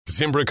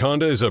Zimbrick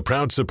Honda is a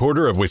proud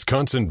supporter of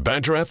Wisconsin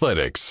Badger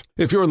Athletics.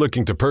 If you're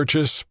looking to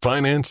purchase,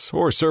 finance,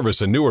 or service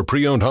a new or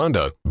pre-owned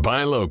Honda,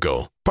 buy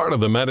local. Part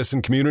of the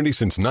Madison community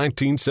since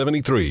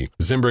 1973,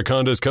 Zimbrick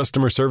Honda's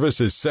customer service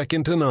is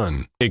second to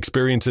none.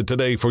 Experience it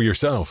today for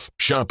yourself.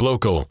 Shop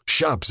local.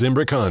 Shop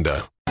Zimbrick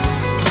Honda.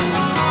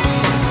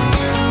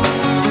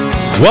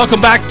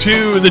 Welcome back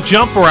to the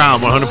Jump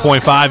Around,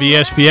 100.5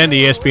 ESPN,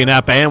 the ESPN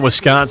app, and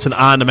Wisconsin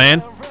On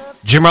Demand.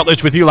 Jim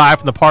Rutledge with you live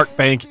from the Park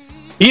Bank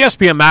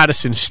ESPN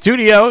Madison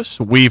studios.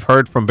 We've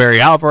heard from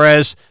Barry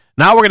Alvarez.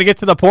 Now we're going to get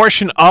to the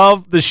portion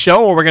of the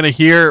show where we're going to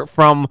hear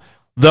from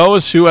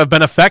those who have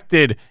been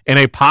affected in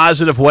a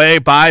positive way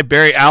by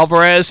Barry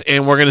Alvarez,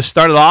 and we're going to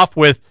start it off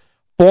with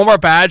former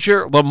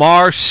Badger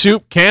Lamar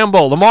 "Soup"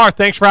 Campbell. Lamar,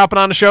 thanks for hopping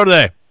on the show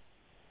today.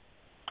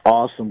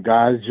 Awesome,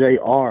 guys.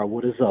 JR,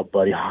 what is up,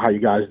 buddy? How you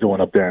guys doing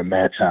up there in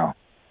Madtown?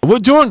 We're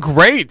doing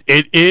great.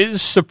 It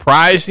is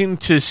surprising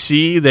to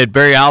see that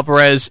Barry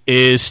Alvarez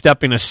is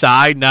stepping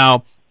aside.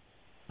 Now,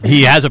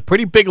 he has a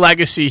pretty big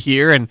legacy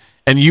here, and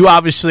you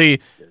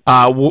obviously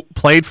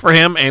played for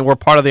him and were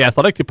part of the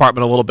athletic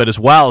department a little bit as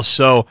well.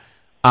 So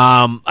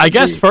I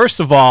guess, first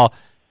of all,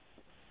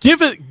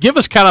 give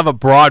us kind of a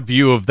broad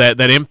view of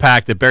that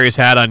impact that Barry's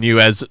had on you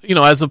as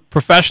a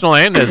professional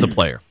and as a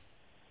player.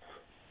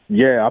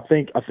 Yeah, I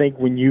think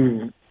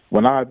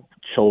when I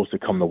chose to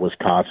come to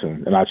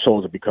Wisconsin, and I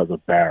chose it because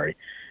of Barry,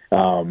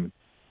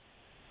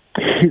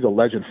 he's a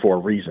legend for a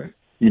reason.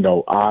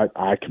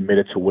 I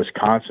committed to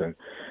Wisconsin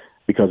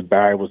because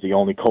Barry was the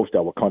only coach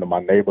that would come to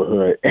my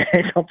neighborhood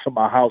and come to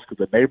my house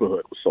because the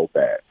neighborhood was so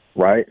bad,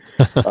 right?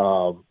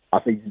 I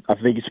think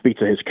you speak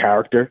to his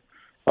character,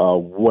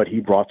 what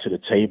he brought to the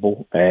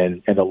table,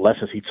 and the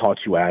lessons he taught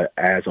you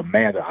as a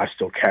man that I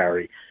still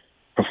carry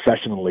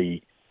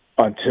professionally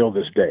until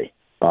this day.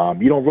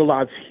 You don't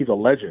realize he's a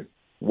legend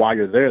while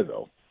you're there,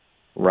 though,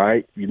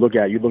 right? You look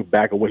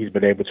back at what he's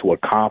been able to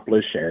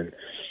accomplish, and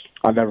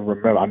I'll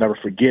never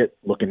forget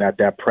looking at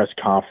that press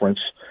conference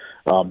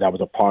that was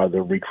a part of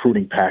the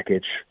recruiting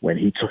package when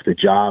he took the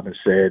job and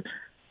said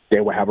they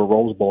would have a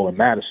Rose Bowl in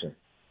Madison.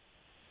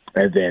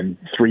 And then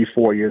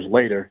 3-4 years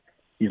later,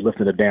 he's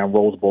lifting a damn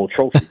Rose Bowl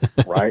trophy,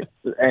 right?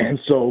 And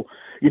so,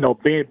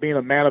 being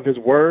a man of his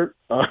word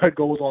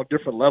goes on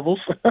different levels,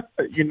 I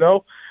think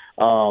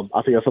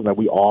that's something that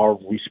we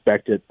all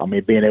respected. I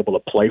mean, being able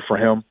to play for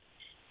him,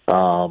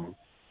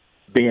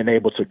 being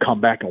able to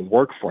come back and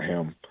work for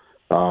him.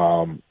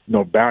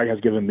 Barry has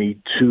given me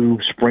 2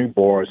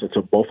 springboards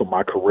into both of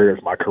my careers,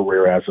 my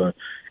career as an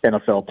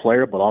NFL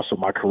player, but also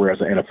my career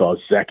as an NFL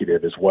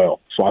executive as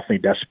well. So I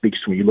think that speaks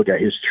to when you look at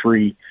his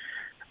tree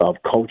of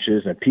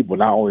coaches and people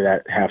not only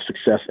that have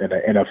success in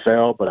the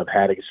NFL, but have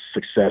had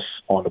success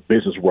on the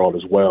business world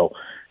as well.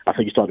 I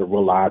think you start to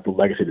realize the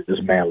legacy that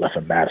this man left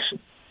in Madison.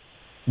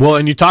 Well,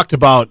 and you talked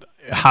about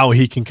how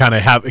he can kind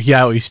of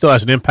he still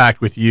has an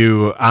impact with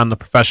you on the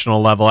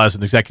professional level as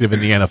an executive in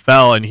the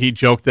NFL, and he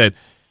joked that,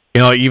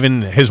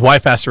 even his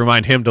wife has to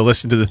remind him to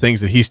listen to the things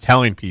that he's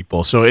telling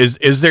people. So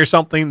is there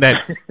something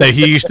that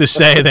he used to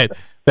say that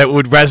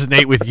would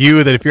resonate with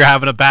you, that if you're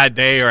having a bad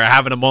day or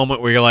having a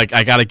moment where you're like,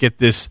 I got to get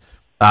this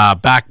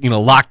back,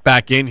 locked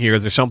back in here?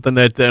 Is there something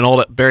an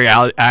old Barry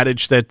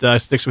adage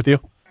that sticks with you?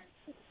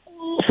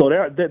 So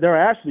there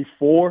are actually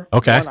 4.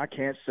 Okay. One I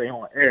can't say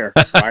on air,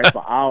 right?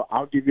 But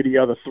I'll give you the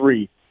other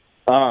 3.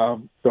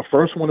 The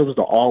first one was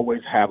to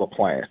always have a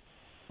plan,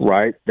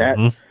 right? That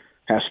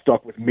has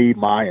stuck with me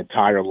my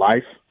entire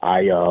life.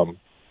 I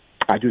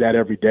do that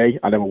every day.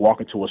 I never walk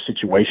into a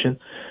situation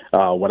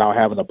without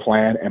having a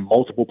plan and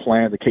multiple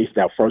plans in case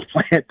that first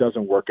plan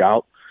doesn't work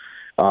out.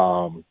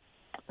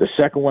 The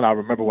second one, I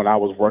remember when I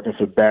was working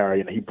for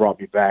Barry and he brought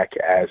me back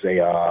as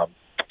a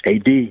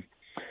AD,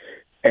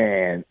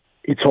 and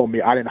he told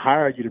me, I didn't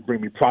hire you to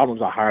bring me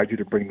problems. I hired you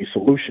to bring me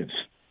solutions.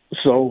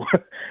 So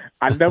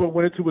I never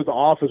went into his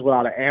office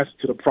without an answer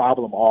to the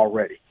problem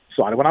already.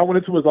 So when I went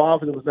into his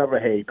office, it was never,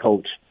 hey,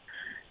 coach,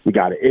 we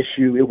got an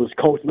issue. It was,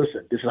 coach,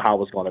 listen, this is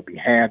how it's going to be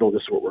handled.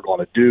 This is what we're going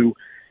to do.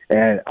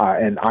 And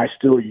I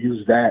still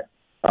use that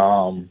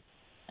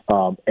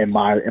in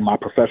my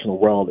professional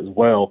world as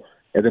well.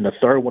 And then the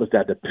third one is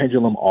that the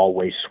pendulum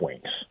always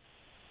swings,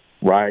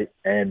 right?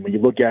 And when you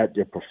look at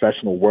your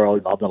professional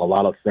world, I've done a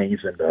lot of things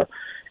in the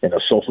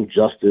social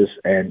justice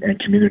and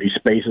community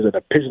spaces, and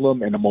the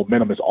pendulum and the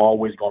momentum is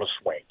always going to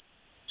swing.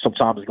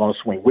 Sometimes it's going to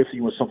swing with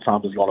you, and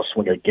sometimes it's going to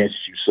swing against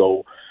you.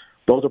 So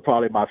those are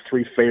probably my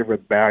 3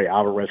 favorite Barry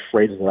Alvarez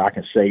phrases that I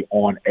can say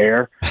on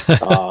air.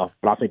 But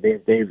I think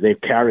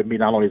they've carried me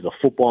not only as a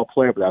football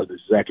player, but as an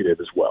executive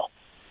as well.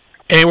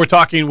 And we're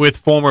talking with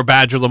former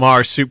Badger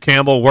Lamar "Soup"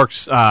 Campbell,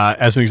 works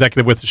as an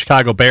executive with the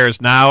Chicago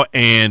Bears now,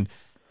 and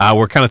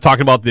we're kind of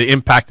talking about the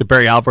impact that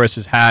Barry Alvarez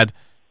has had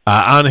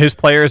on his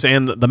players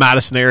and the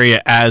Madison area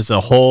as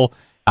a whole.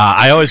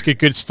 I always get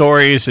good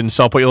stories, and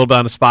so I'll put you a little bit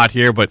on the spot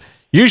here, but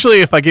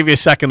usually if I give you a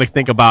second to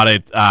think about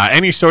it,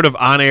 any sort of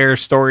on-air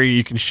story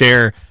you can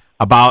share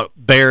about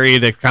Barry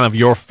that's kind of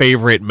your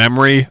favorite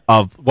memory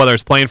of whether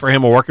it's playing for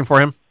him or working for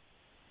him?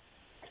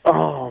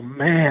 Oh,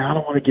 man, I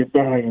don't want to get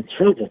Barry in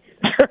trouble.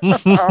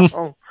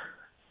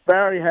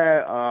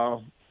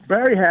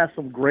 Barry had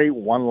some great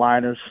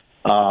one-liners.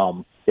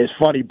 It's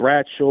funny,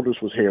 Brad Childers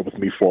was here with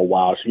me for a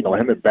while. So,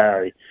 him and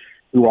Barry,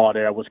 we were all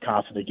there at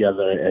Wisconsin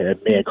together,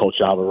 and me and Coach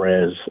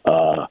Alvarez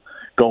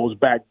goes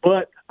back.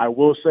 But I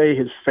will say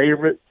his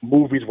favorite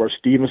movies were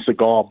Steven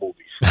Seagal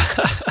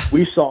movies.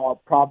 We saw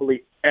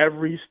probably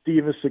every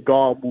Steven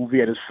Seagal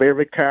movie, and his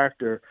favorite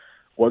character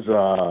was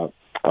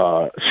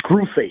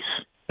Screwface.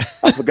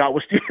 I forgot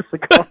what Steven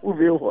Seagal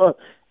movie it was.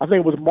 I think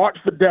it was March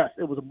for Death.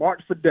 It was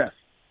March for Death.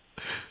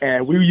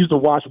 And we used to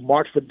watch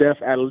March for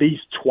Death at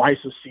least twice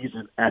a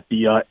season at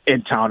the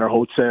In-Towner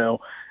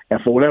Hotel.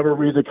 And for whatever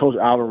reason, Coach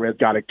Alvarez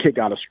got a kick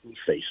out of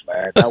Screwface,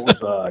 man. That was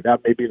that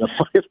may be the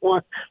funniest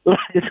one that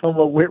I can come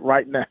up with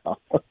right now.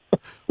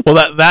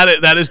 Well,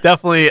 that is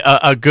definitely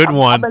a good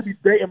one. I may be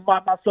dating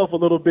myself a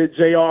little bit,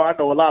 JR. I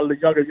know a lot of the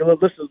younger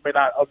listeners may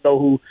not know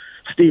who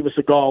Steven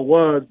Seagal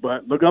was,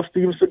 but look up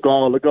Steven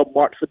Seagal, look up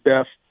March for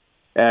Death,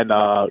 and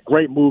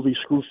great movie,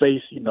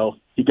 Screwface.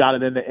 He got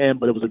it in the end,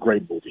 but it was a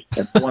great movie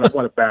and one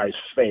of Barry's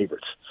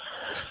favorites.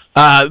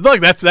 Look,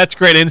 that's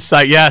great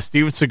insight. Yeah,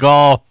 Steven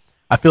Seagal.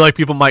 I feel like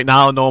people might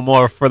now know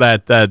more for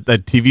that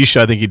TV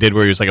show I think he did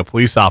where he was like a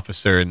police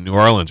officer in New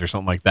Orleans or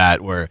something like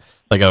that, where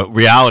like a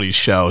reality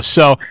show.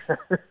 So,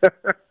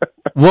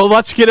 well,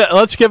 let's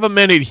give a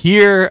minute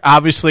here.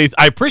 Obviously,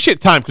 I appreciate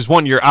time because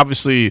one, you're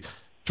obviously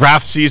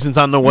draft season's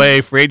on the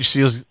way, free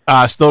agency is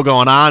still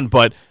going on.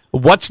 But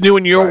what's new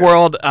in your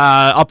world?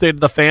 Update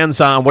the fans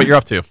on what you're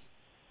up to.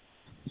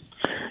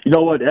 You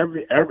know what?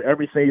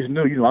 Everything's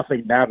new. I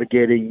think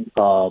navigating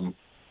the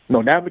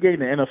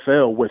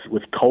NFL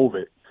with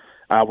COVID,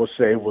 I would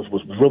say was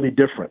really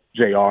different,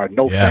 JR.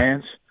 No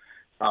fans,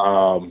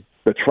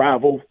 the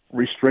travel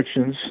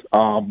restrictions,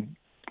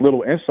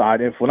 little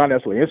inside info, not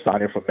necessarily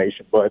inside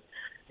information, but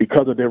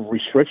because of the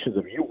restrictions,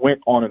 if you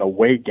went on an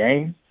away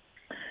game,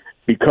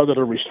 because of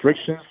the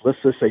restrictions, let's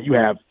just say you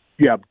have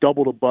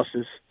double the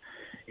buses,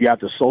 you have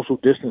the social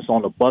distance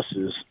on the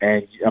buses,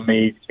 and I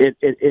mean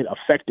it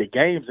affected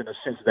games in the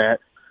sense that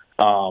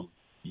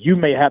you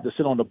may have to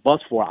sit on the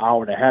bus for an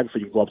hour and a half before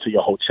you go up to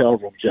your hotel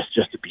room just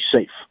to be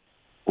safe.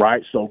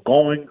 Right, so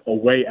going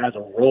away as a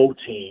road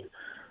team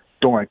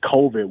during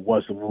COVID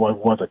was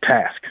a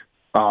task.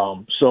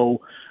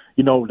 So,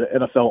 the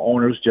NFL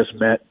owners just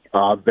met.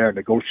 They're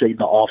negotiating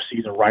the off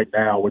season right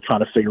now. We're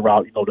trying to figure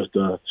out,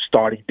 the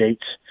starting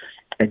dates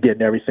and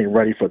getting everything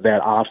ready for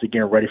that. Obviously,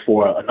 getting ready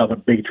for another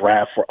big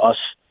draft for us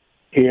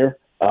here.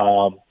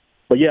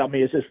 But yeah, I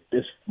mean,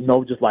 it's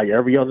just like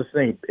every other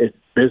thing.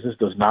 Business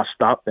does not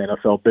stop. The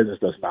NFL business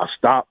does not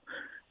stop.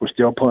 We're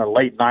still playing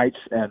late nights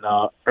and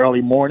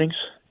early mornings.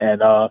 And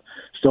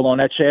still on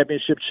that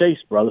championship chase,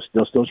 brother.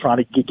 Still trying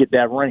to get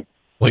that ring.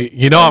 Well,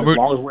 as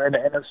long as we're in the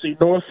NFC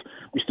North,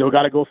 we still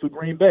got to go through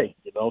Green Bay.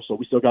 So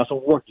we still got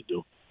some work to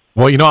do.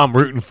 Well, I'm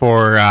rooting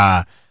for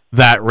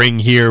that ring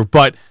here.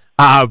 But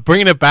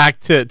bringing it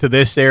back to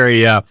this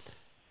area,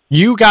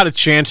 you got a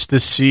chance to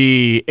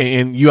see,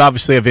 and you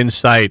obviously have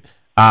insight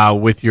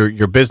with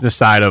your business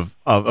side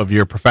of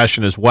your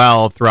profession as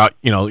well throughout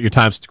your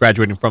time since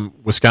graduating from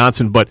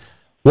Wisconsin. But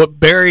what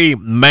Barry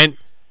meant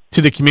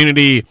to the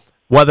community.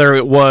 Whether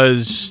it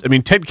was,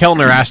 Ted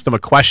Kellner asked him a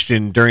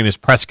question during his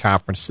press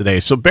conference today.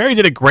 So Barry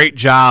did a great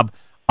job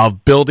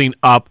of building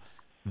up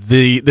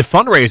the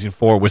fundraising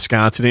for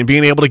Wisconsin and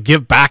being able to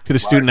give back to the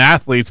student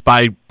athletes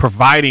by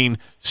providing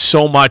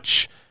so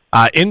much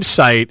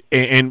insight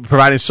and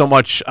providing so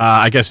much,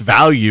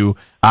 value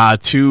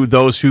to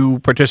those who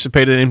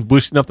participated in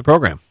boosting up the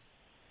program.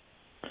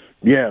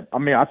 Yeah,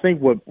 I think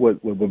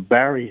what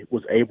Barry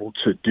was able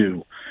to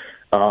do.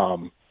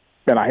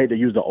 And I hate to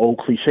use the old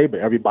cliche,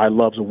 but everybody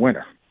loves a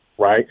winner,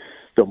 right?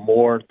 The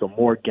more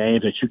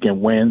games that you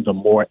can win, the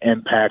more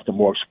impact, the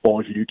more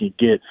exposure you can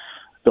get,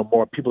 the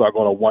more people are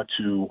going to want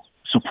to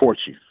support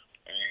you.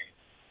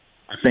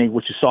 And I think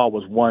what you saw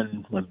was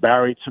when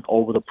Barry took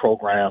over the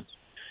program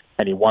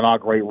and he won our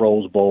great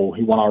Rose Bowl,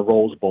 he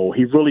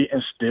really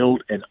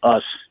instilled in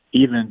us,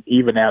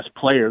 even as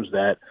players,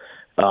 that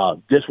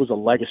this was a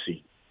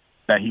legacy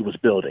that he was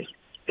building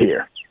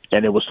here.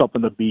 And it was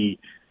something to be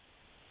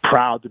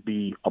proud to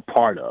be a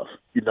part of.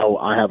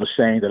 I have a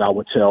saying that I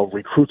would tell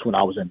recruits when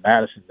I was in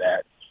Madison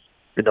that,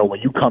 when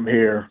you come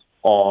here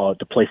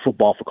to play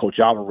football for Coach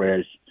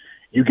Alvarez,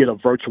 you get a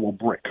virtual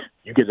brick.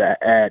 You get to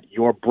add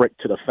your brick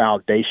to the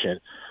foundation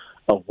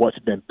of what's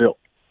been built.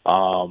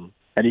 And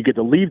you get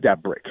to leave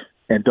that brick.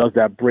 And does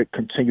that brick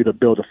continue to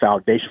build a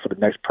foundation for the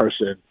next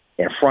person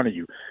in front of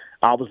you?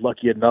 I was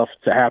lucky enough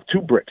to have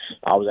two bricks.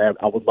 I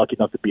was lucky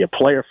enough to be a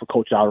player for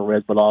Coach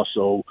Alvarez, but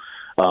also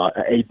an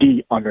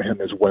AD under him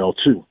as well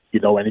too.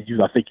 And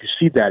I think you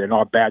see that in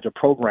our Badger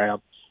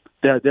program.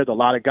 There's a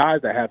lot of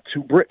guys that have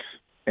two bricks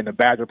in the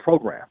Badger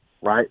program,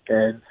 right?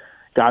 And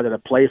guys that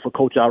have played for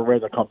Coach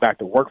Alvarez and come back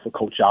to work for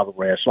Coach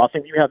Alvarez. So I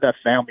think you have that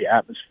family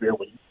atmosphere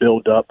when you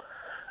build up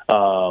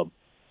the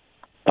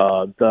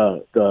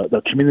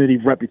community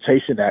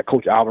reputation that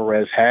Coach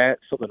Alvarez had,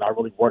 something I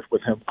really worked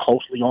with him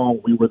closely on.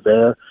 We were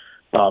there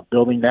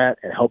building that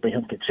and helping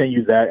him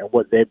continue that, and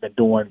what they've been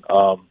doing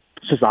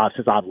since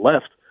I've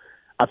left.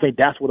 I think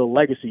that's what a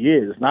legacy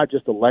is. It's not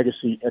just a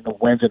legacy in the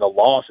wins and the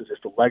losses.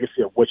 It's the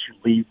legacy of what you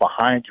leave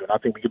behind you. And I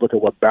think when you look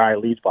at what Barry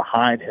leaves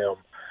behind him,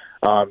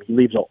 he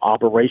leaves an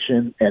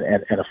operation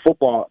and a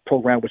football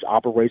program which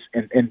operates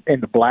in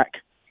the black,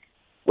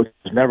 which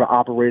has never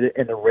operated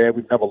in the red.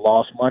 We've never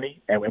lost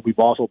money. And we've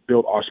also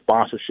built our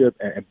sponsorship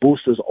and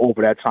boosters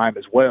over that time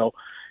as well.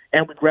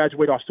 And we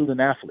graduate our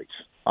student athletes.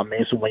 I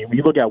mean, so when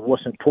you look at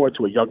what's important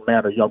to a young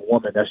man or young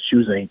woman that's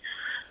choosing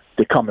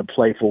to come and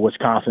play for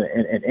Wisconsin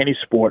in any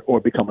sport or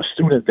become a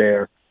student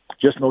there,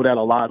 just know that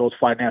a lot of those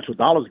financial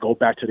dollars go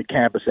back to the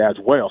campus as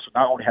well. So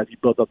not only has he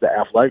built up the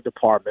athletic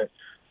department,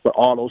 but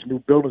all those new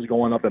buildings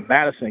going up in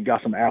Madison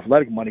got some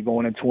athletic money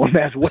going into them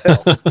as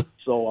well.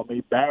 So, I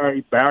mean,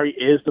 Barry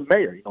is the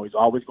mayor. You know, he's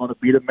always going to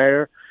be the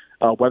mayor,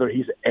 whether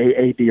he's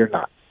AAD or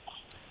not.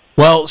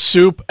 Well,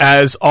 Soup,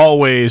 as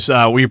always,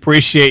 we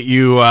appreciate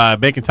you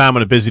making time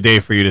on a busy day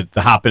for you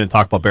to hop in and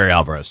talk about Barry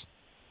Alvarez.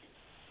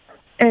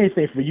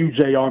 Anything for you,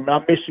 JR, man. I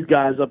miss you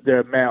guys up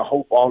there, man. I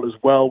hope all is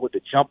well with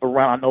the jump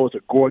around. I know it's a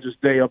gorgeous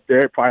day up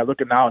there. Probably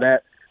looking out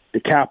at the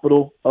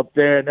Capitol up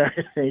there and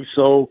everything.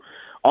 So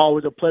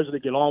always a pleasure to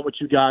get on with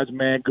you guys,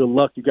 man. Good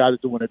luck. You guys are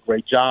doing a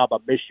great job. I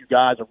miss you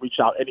guys and reach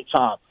out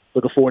anytime.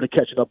 Looking forward to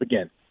catching up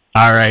again.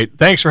 All right.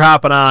 Thanks for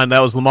hopping on. That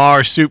was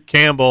Lamar Soup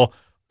Campbell,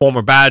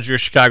 former Badger,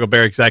 Chicago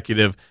Bears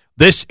executive.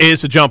 This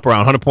is the Jump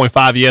Around, 100.5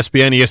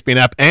 ESPN, ESPN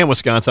app, and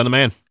Wisconsin On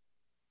Demand.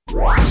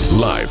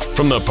 Live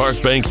from the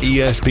Park Bank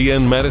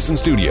ESPN Madison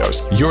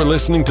Studios, you're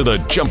listening to the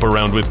Jump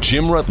Around with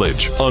Jim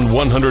Rutledge on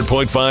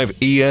 100.5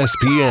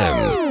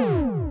 ESPN.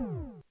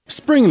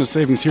 Spring in the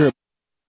savings here.